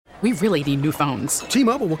we really need new phones.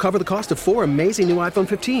 T-Mobile will cover the cost of 4 amazing new iPhone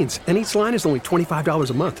 15s, and each line is only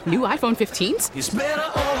 $25 a month. New iPhone 15s? It's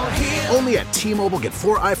better over here. Only at T-Mobile, get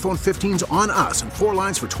 4 iPhone 15s on us and 4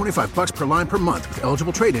 lines for $25 per line per month with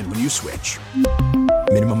eligible trade-in when you switch.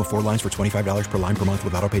 Minimum of 4 lines for $25 per line per month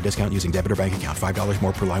with autopay discount using debit or bank account. $5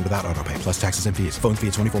 more per line without autopay, plus taxes and fees. Phone fee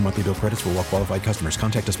at 24 monthly bill credits for well-qualified customers.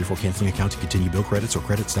 Contact us before canceling account to continue bill credits or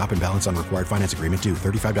credit stop and balance on required finance agreement due.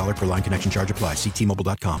 $35 per line connection charge applies. See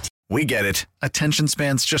T-Mobile.com. We get it. Attention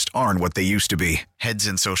spans just aren't what they used to be. Heads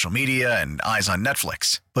in social media and eyes on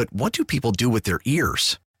Netflix. But what do people do with their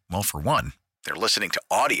ears? Well, for one, they're listening to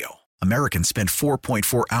audio. Americans spend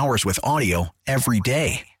 4.4 hours with audio every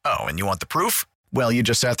day. Oh, and you want the proof? Well, you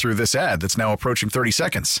just sat through this ad that's now approaching 30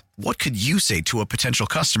 seconds. What could you say to a potential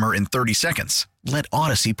customer in 30 seconds? Let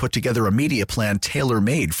Odyssey put together a media plan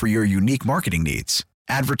tailor-made for your unique marketing needs.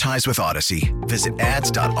 Advertise with Odyssey. Visit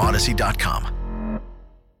ads.odyssey.com.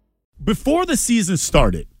 Before the season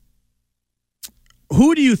started,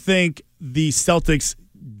 who do you think the Celtics'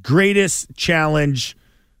 greatest challenge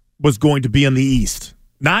was going to be in the East?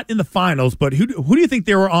 Not in the finals, but who do you think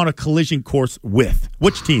they were on a collision course with?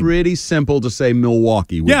 Which team? Pretty simple to say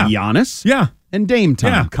Milwaukee with Giannis and Dame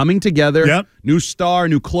time coming together. Yep. New star,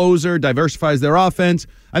 new closer, diversifies their offense.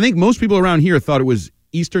 I think most people around here thought it was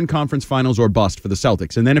Eastern Conference Finals or bust for the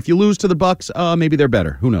Celtics. And then if you lose to the Bucks, maybe they're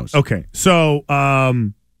better. Who knows? Okay, so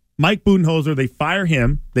Mike Budenholzer, they fire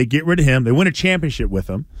him. They get rid of him. They win a championship with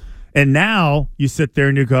him. And now you sit there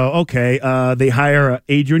and you go, okay, they hire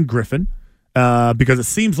Adrian Griffin. Because it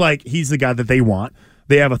seems like he's the guy that they want.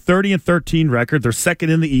 They have a 30-13 record. They're second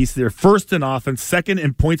in the East. They're first in offense, second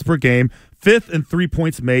in points per game, fifth in 3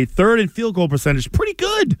 points made, third in field goal percentage. Pretty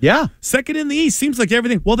good. Yeah. Second in the East. Seems like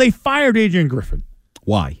everything. Well, they fired Adrian Griffin.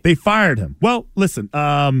 Why? They fired him. Well, listen,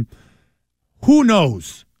 who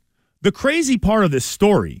knows? The crazy part of this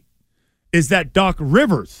story is that Doc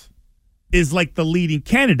Rivers is like the leading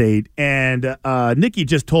candidate, and Nikki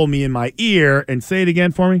just told me in my ear, and say it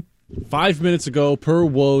again for me. 5 minutes ago, per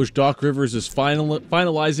Woj, Doc Rivers is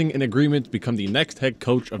finalizing an agreement to become the next head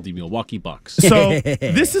coach of the Milwaukee Bucks. So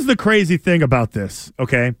this is the crazy thing about this,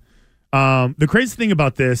 okay? The crazy thing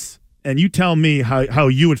about this, and you tell me how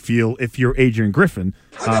you would feel if you're Adrian Griffin.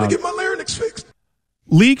 I got to get my larynx fixed.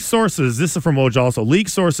 League sources, this is from Woj also, league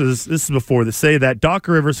sources, this is before, that say that Doc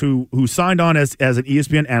Rivers, who signed on as an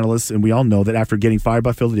ESPN analyst, and we all know that after getting fired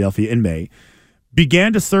by Philadelphia in May,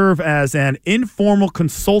 began to serve as an informal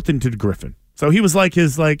consultant to Griffin. So he was like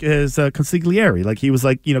his consigliere, like he was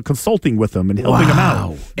consulting with him and helping him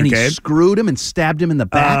out. And he screwed him and stabbed him in the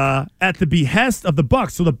back at the behest of the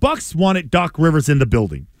Bucks. So the Bucks wanted Doc Rivers in the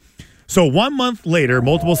building. So 1 month later,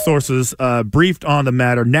 multiple sources briefed on the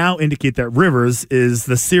matter now indicate that Rivers is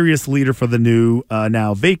the serious leader for the new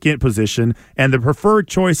now vacant position and the preferred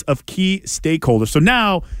choice of key stakeholders. So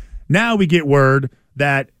now we get word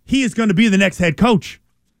that he is going to be the next head coach.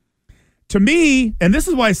 To me, and this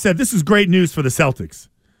is why I said this is great news for the Celtics,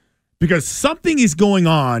 because something is going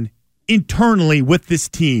on internally with this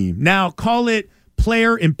team. Now, call it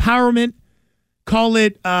player empowerment, call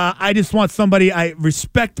it I just want somebody I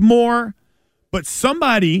respect more, but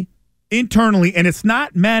somebody internally, and it's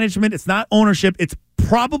not management, it's not ownership, it's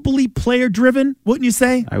probably player-driven, wouldn't you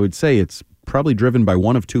say? I would say it's probably driven by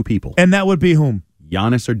one of two people. And that would be whom?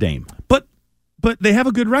 Giannis or Dame. But they have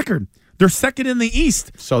a good record. They're second in the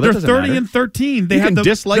East. So they're 30-13. They have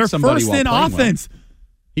dislike somebody first in offense. Well.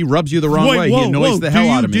 He rubs you the wrong way. He annoys the hell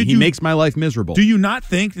out of me. He makes my life miserable. Do you not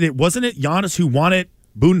think that wasn't it Giannis who wanted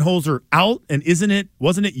Budenholzer out, and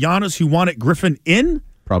wasn't it Giannis who wanted Griffin in?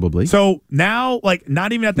 Probably. So now,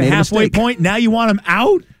 not even at the halfway point, now you want him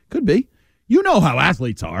out? Could be. You know how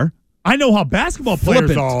athletes are. I know how basketball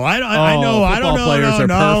players are. I know. I don't know. Players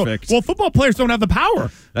are perfect. Well, football players don't have the power.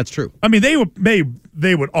 That's true. I mean,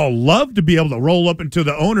 they would all love to be able to roll up into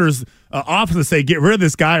the owner's office and say, "Get rid of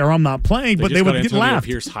this guy, or I'm not playing." But they would get laughed.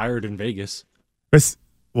 Pierce hired in Vegas.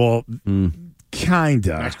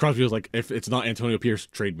 Kinda. Max Crosby was like, "If it's not Antonio Pierce,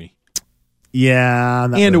 trade me." Yeah,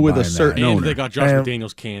 and with a certain owner. And they got Josh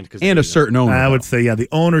McDaniels canned. And a certain owner. I would say, the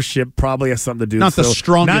ownership probably has something to do. Not the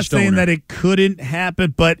strongest Not saying owner. that it couldn't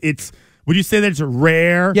happen, but it's. Would you say that it's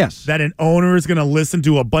rare that an owner is going to listen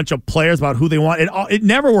to a bunch of players about who they want? It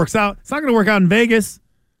never works out. It's not going to work out in Vegas.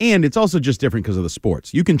 And it's also just different because of the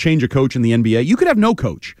sports. You can change a coach in the NBA. You could have no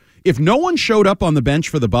coach. If no one showed up on the bench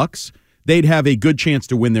for the Bucks, they'd have a good chance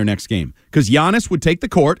to win their next game. Because Giannis would take the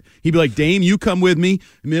court. He'd be like, Dame, you come with me.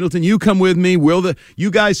 Middleton, you come with me.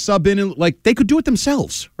 You guys sub in? And, they could do it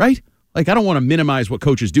themselves, right? I don't want to minimize what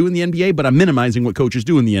coaches do in the NBA, but I'm minimizing what coaches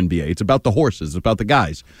do in the NBA. It's about the horses. It's about the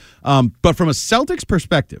guys. But from a Celtics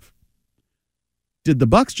perspective, did the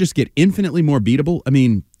Bucks just get infinitely more beatable? I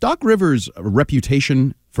mean, Doc Rivers'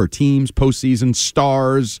 reputation for teams, postseason,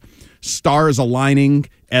 stars aligning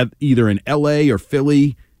at either in L.A. or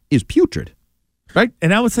Philly is putrid, right?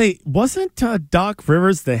 And I would say, wasn't Doc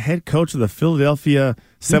Rivers the head coach of the Philadelphia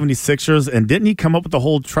 76ers? And didn't he come up with the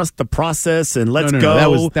whole trust the process and let's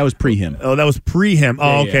go? That was pre him. Oh, that was pre him.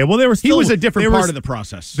 Oh, okay. Yeah. Well, he was a different part of the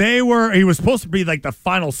process. He was supposed to be like the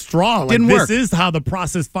final straw. Like, Didn't work. This is how the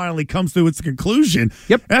process finally comes to its conclusion.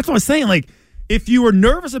 Yep. And that's what I'm saying. Like, if you were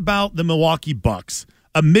nervous about the Milwaukee Bucks,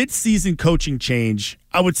 a mid-season coaching change,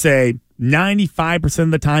 I would say 95%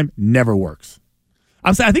 of the time never works.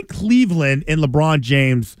 I think Cleveland and LeBron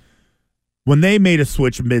James, when they made a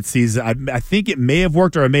switch mid-season, I think it may have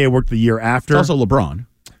worked or it may have worked the year after. It's also LeBron.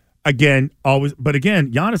 Again,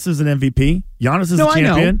 Giannis is an MVP. Giannis is a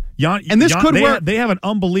champion. And this could work. They have an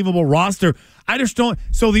unbelievable roster. I just don't.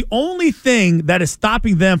 So the only thing that is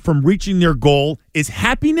stopping them from reaching their goal is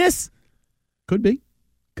happiness. Could be.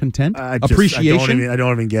 Content, appreciation. I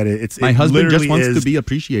don't even get it. My husband just wants to be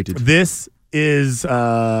appreciated. This is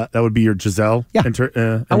that would be your Giselle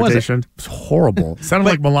invitation. It's horrible. It sounded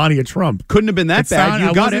like Melania Trump. Couldn't have been that bad.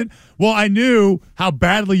 You got it. Well, I knew how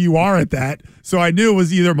badly you are at that, so I knew it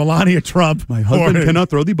was either Melania Trump. My husband cannot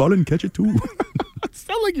throw the ball and catch it too. It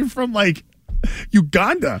sounds like you're from like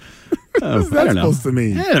Uganda. What's that supposed to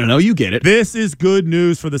mean? I don't know. You get it. This is good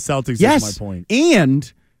news for the Celtics. Yes, is my point.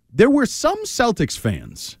 And there were some Celtics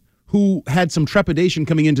fans who had some trepidation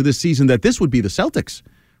coming into this season that this would be the Celtics,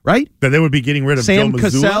 right? That they would be getting rid of Sam Joe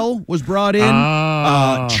Mazzulla? Cassell was brought in.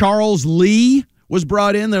 Charles Lee was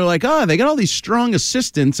brought in. They're like, they got all these strong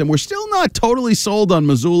assistants, and we're still not totally sold on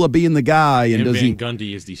Mazzulla being the guy. And Van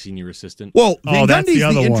Gundy is the senior assistant. Well, Van that's Gundy's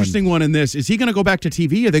the the interesting one in this. Is he going to go back to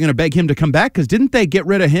TV? Are they going to beg him to come back? Because didn't they get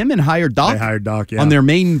rid of him and hire Doc? They hired Doc, on their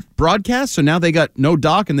main broadcast. So now they got no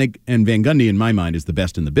Doc, and Van Gundy, in my mind, is the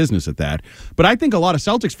best in the business at that. But I think a lot of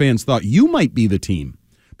Celtics fans thought you might be the team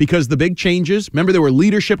because the big changes. Remember, there were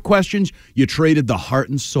leadership questions. You traded the heart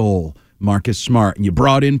and soul, Marcus Smart, and you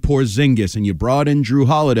brought in Porzingis, and you brought in Drew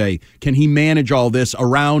Holiday. Can he manage all this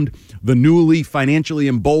around the newly financially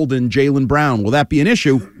emboldened Jaylen Brown? Will that be an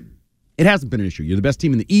issue? It hasn't been an issue. You're the best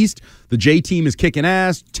team in the East. The J team is kicking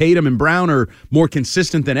ass. Tatum and Brown are more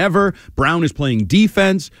consistent than ever. Brown is playing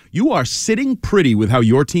defense. You are sitting pretty with how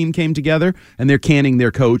your team came together, and they're canning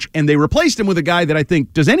their coach, and they replaced him with a guy that I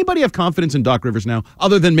think, does anybody have confidence in Doc Rivers now,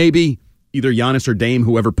 other than maybe either Giannis or Dame,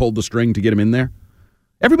 whoever pulled the string to get him in there?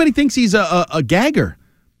 Everybody thinks he's a gagger.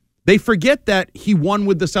 They forget that he won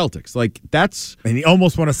with the Celtics. And he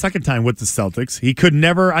almost won a second time with the Celtics. He could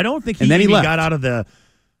never. I don't think he got out of the.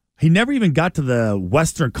 He never even got to the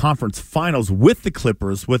Western Conference Finals with the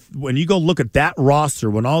Clippers. When you go look at that roster,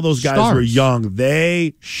 when all those guys were young,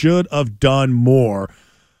 they should have done more,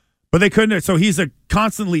 but they couldn't. So he's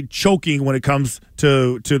constantly choking when it comes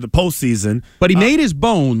to the postseason. But he made his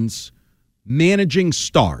bones managing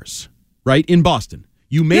stars, right, in Boston.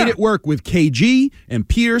 You made it work with KG and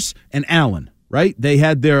Pierce and Allen, right? They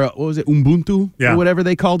had their, Ubuntu or whatever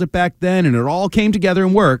they called it back then, and it all came together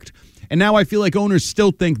and worked. And now I feel like owners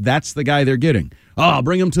still think that's the guy they're getting. I'll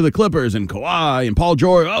bring him to the Clippers and Kawhi and Paul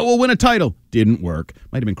George. We'll win a title. Didn't work.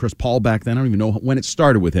 Might have been Chris Paul back then. I don't even know when it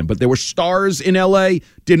started with him. But there were stars in L.A.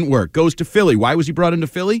 Didn't work. Goes to Philly. Why was he brought into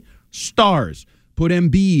Philly? Stars. Put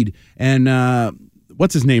Embiid and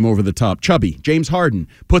what's his name over the top? Chubby. James Harden.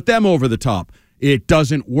 Put them over the top. It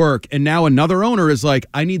doesn't work. And now another owner is like,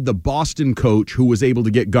 I need the Boston coach who was able to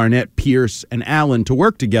get Garnett, Pierce, and Allen to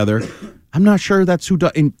work together. I'm not sure that's who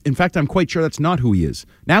does. In fact, I'm quite sure that's not who he is.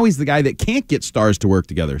 Now he's the guy that can't get stars to work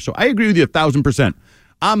together. So I agree with you 1,000%.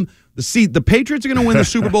 The Patriots are going to win the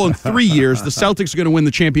Super Bowl in 3 years. The Celtics are going to win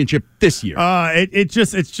the championship this year. It's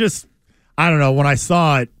just I don't know. When I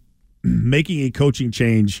saw it, making a coaching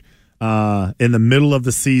change in the middle of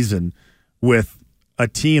the season with a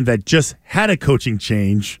team that just had a coaching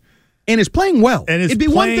change and is playing well. And it'd be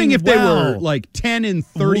one thing if they were like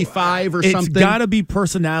 10-35 or something. It's got to be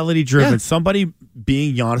personality driven. Yeah. Somebody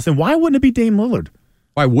being Giannis. And why wouldn't it be Dame Lillard?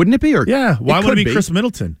 Why wouldn't it be? Why wouldn't it be Chris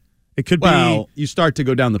Middleton? It could be. Well, you start to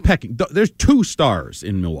go down the pecking. There's 2 stars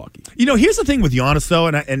in Milwaukee. Here's the thing with Giannis though,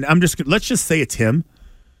 and I'm just let's just say it's him.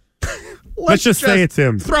 Let's just say it's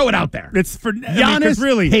him. Throw it out there. It's for Giannis.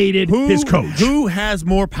 Really, hated his coach. Who has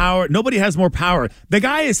more power? Nobody has more power. The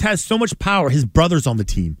guy has so much power. His brother's on the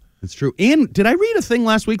team. That's true. And did I read a thing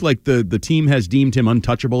last week like the team has deemed him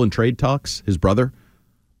untouchable in trade talks? His brother.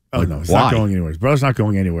 Oh, no, he's why? not going anywhere. His brother's not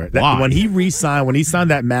going anywhere. Why? When he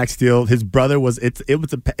signed that max deal, his brother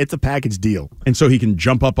it's a package deal. And so he can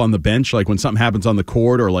jump up on the bench, like when something happens on the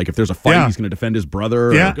court, or like if there's a fight, he's going to defend his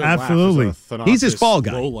brother. Yeah, Good absolutely. He's his fall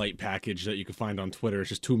guy. Low light package that you can find on Twitter. It's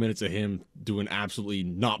just 2 minutes of him doing absolutely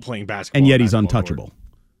not playing basketball. And yet he's untouchable.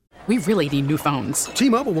 We really need new phones.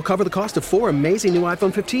 T-Mobile will cover the cost of 4 amazing new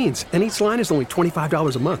iPhone 15s, and each line is only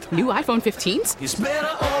 $25 a month. New iPhone 15s? It's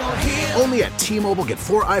better over here. Only at T-Mobile, get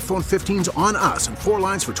 4 iPhone 15s on us and 4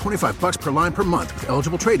 lines for $25 per line per month with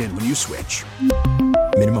eligible trade-in when you switch.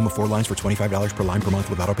 Minimum of 4 lines for $25 per line per month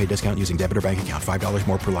with autopay discount using debit or bank account. $5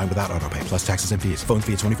 more per line without autopay, plus taxes and fees. Phone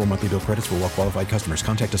fee at 24 monthly bill credits for well-qualified customers.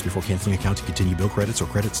 Contact us before canceling account to continue bill credits or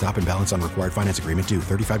credit stop and balance on required finance agreement due.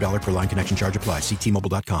 $35 per line connection charge applies. See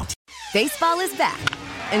T-Mobile.com. Baseball is back,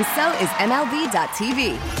 and so is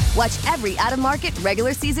MLB.tv. Watch every out-of-market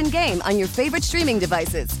regular season game on your favorite streaming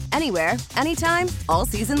devices, anywhere, anytime, all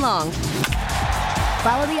season long.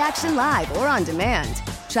 Follow the action live or on demand.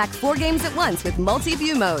 Track 4 games at once with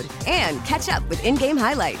multi-view mode and catch up with in-game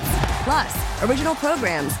highlights. Plus, original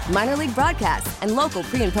programs, minor league broadcasts, and local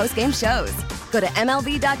pre- and post-game shows. Go to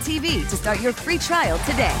MLB.tv to start your free trial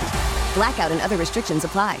today. Blackout and other restrictions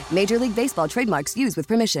apply. Major League Baseball trademarks used with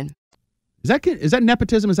permission. Is that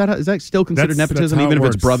nepotism? Is that still considered nepotism, that's even if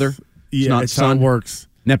works. it's brother? Yeah, not it's son. how it works.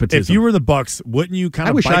 Nepotism. If you were the Bucks, wouldn't you kind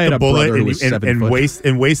I of wish I bite had the a bullet brother who was 7 foot.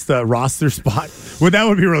 waste the roster spot? Well, that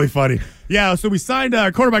would be really funny. Yeah, so we signed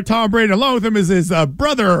quarterback Tom Brady. Along with him is his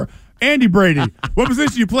brother, Andy Brady. What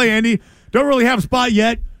position you play, Andy? Don't really have a spot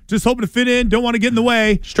yet. Just hoping to fit in. Don't want to get in the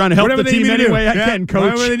way. Just trying to help the team any way I can,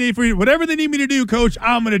 Coach. Whatever they need me to do, Coach,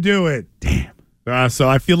 I'm going to do it. Damn. So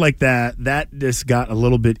I feel like that just got a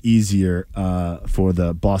little bit easier for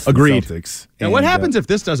the Boston Celtics. Now, what happens if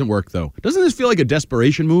this doesn't work, though? Doesn't this feel like a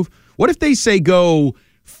desperation move? What if they say go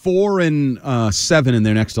 4-7 in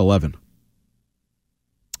their next 11?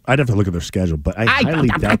 I'd have to look at their schedule, but I highly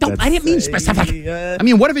doubt that. I didn't mean specific. I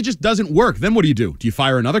mean, what if it just doesn't work? Then what do? Do you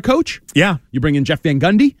fire another coach? Yeah. You bring in Jeff Van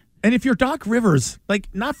Gundy? And if you're Doc Rivers, like,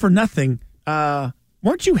 not for nothing,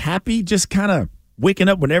 weren't you happy just kind of waking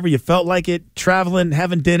up whenever you felt like it, traveling,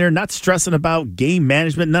 having dinner, not stressing about game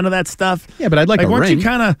management, none of that stuff? Yeah, but I'd like a weren't ring. You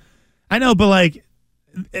kind of, I know, but like,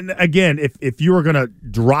 and again, if you were gonna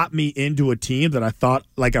drop me into a team that I thought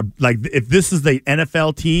like if this is the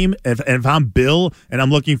NFL team, if I'm Bill and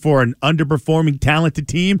I'm looking for an underperforming talented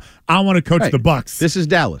team, I want to coach the Bucks. This is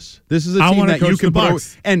Dallas. This is a team that you can put over,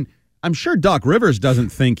 and I'm sure Doc Rivers doesn't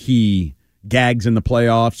think he gags in the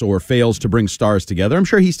playoffs or fails to bring stars together. I'm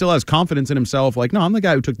sure he still has confidence in himself. Like, no, I'm the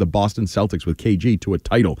guy who took the Boston Celtics with KG to a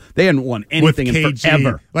title. They hadn't won anything in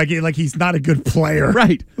forever. Like he's not a good player.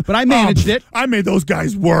 Right. But I managed it. I made those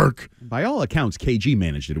guys work. By all accounts, KG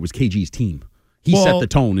managed it. It was KG's team. He set the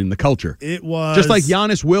tone in the culture. It was. Just like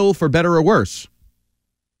Giannis will, for better or worse.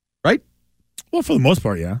 Right? Well, for the most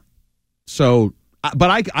part, yeah. So,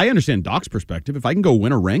 but I understand Doc's perspective. If I can go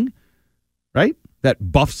win a ring, right?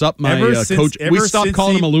 That buffs up my coach. We stopped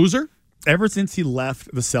calling him a loser? Ever since he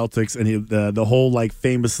left the Celtics and the whole like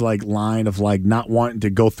famous like line of like not wanting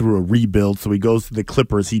to go through a rebuild, so he goes to the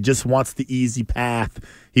Clippers. He just wants the easy path.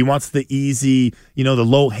 He wants the easy, the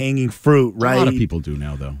low-hanging fruit, right? A lot of people do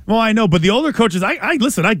now, though. Well, I know, but the older coaches, I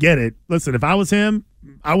listen, I get it. Listen, if I was him,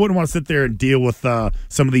 I wouldn't want to sit there and deal with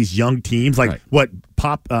some of these young teams, like what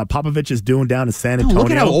Popovich is doing down in San Antonio.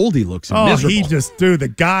 Look at how old he looks. Miserable.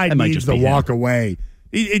 The guy needs to walk away.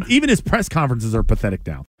 Even his press conferences are pathetic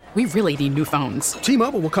now. We really need new phones.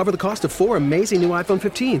 T-Mobile will cover the cost of 4 amazing new iPhone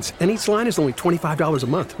 15s, and each line is only $25 a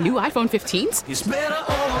month. New iPhone 15s? It's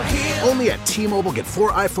better over here. Only at T-Mobile, get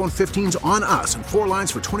 4 iPhone 15s on us and 4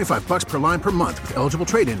 lines for $25 per line per month with eligible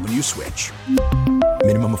trade-in when you switch.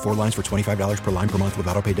 Minimum of 4 lines for $25 per line per month with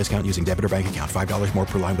autopay discount using debit or bank account. $5 more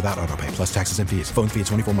per line without autopay, plus taxes and fees. Phone fee at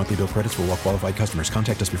 24 monthly bill credits for well-qualified customers.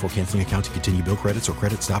 Contact us before canceling account to continue bill credits or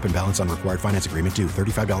credit stop and balance on required finance agreement due.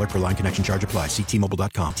 $35 per line connection charge applies. See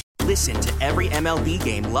T-Mobile.com. Listen to every MLB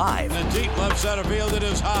game live. In the deep left center field, it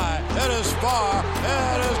is high, it is far,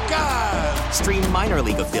 it is gone. Stream minor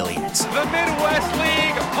league affiliates. The Midwest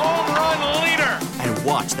League home run leader. And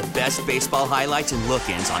watch the best baseball highlights and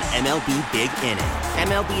look-ins on MLB Big Inning.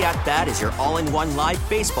 MLB At Bat is your all-in-one live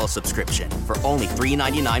baseball subscription for only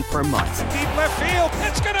 $3.99 per month. Deep left field,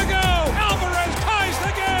 it's gonna go. Alvarez ties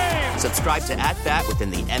the game. Subscribe to At Bat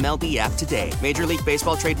within the MLB app today. Major League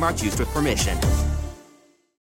Baseball trademarks used with permission.